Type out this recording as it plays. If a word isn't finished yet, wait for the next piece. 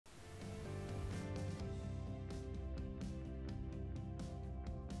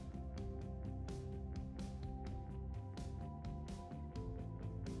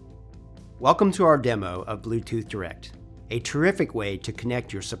Welcome to our demo of Bluetooth Direct, a terrific way to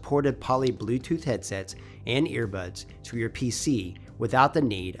connect your supported Poly Bluetooth headsets and earbuds to your PC without the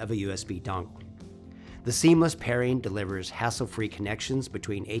need of a USB dongle. The seamless pairing delivers hassle-free connections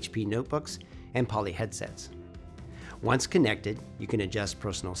between HP notebooks and Poly headsets. Once connected, you can adjust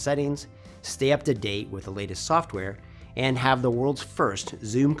personal settings, stay up to date with the latest software, and have the world's first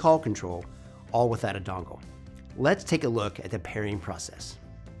Zoom call control, all without a dongle. Let's take a look at the pairing process.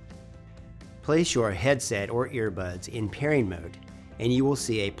 Place your headset or earbuds in pairing mode, and you will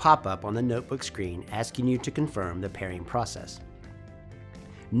see a pop-up on the notebook screen asking you to confirm the pairing process.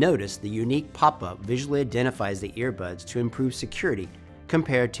 Notice the unique pop-up visually identifies the earbuds to improve security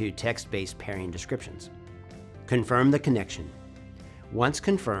compared to text-based pairing descriptions. Confirm the connection. Once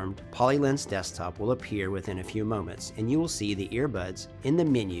confirmed, PolyLens Desktop will appear within a few moments, and you will see the earbuds in the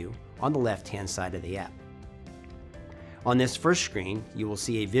menu on the left-hand side of the app. On this first screen, you will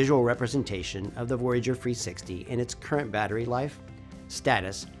see a visual representation of the Voyager 360 in its current battery life,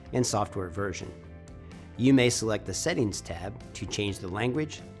 status, and software version. You may select the Settings tab to change the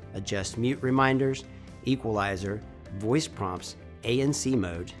language, adjust mute reminders, equalizer, voice prompts, ANC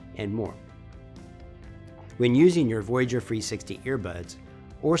mode, and more. When using your Voyager 360 earbuds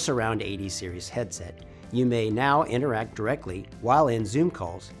or Surround 80 series headset, you may now interact directly while in Zoom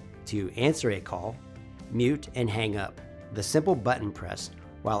calls to answer a call, mute, and hang up. The simple button press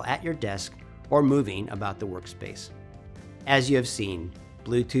while at your desk or moving about the workspace. As you have seen,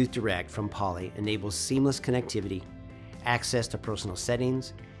 Bluetooth Direct from Poly enables seamless connectivity, access to personal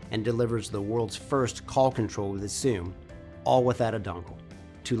settings, and delivers the world's first call control with Zoom, all without a dongle.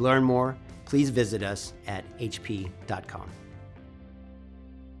 To learn more, please visit us at hp.com.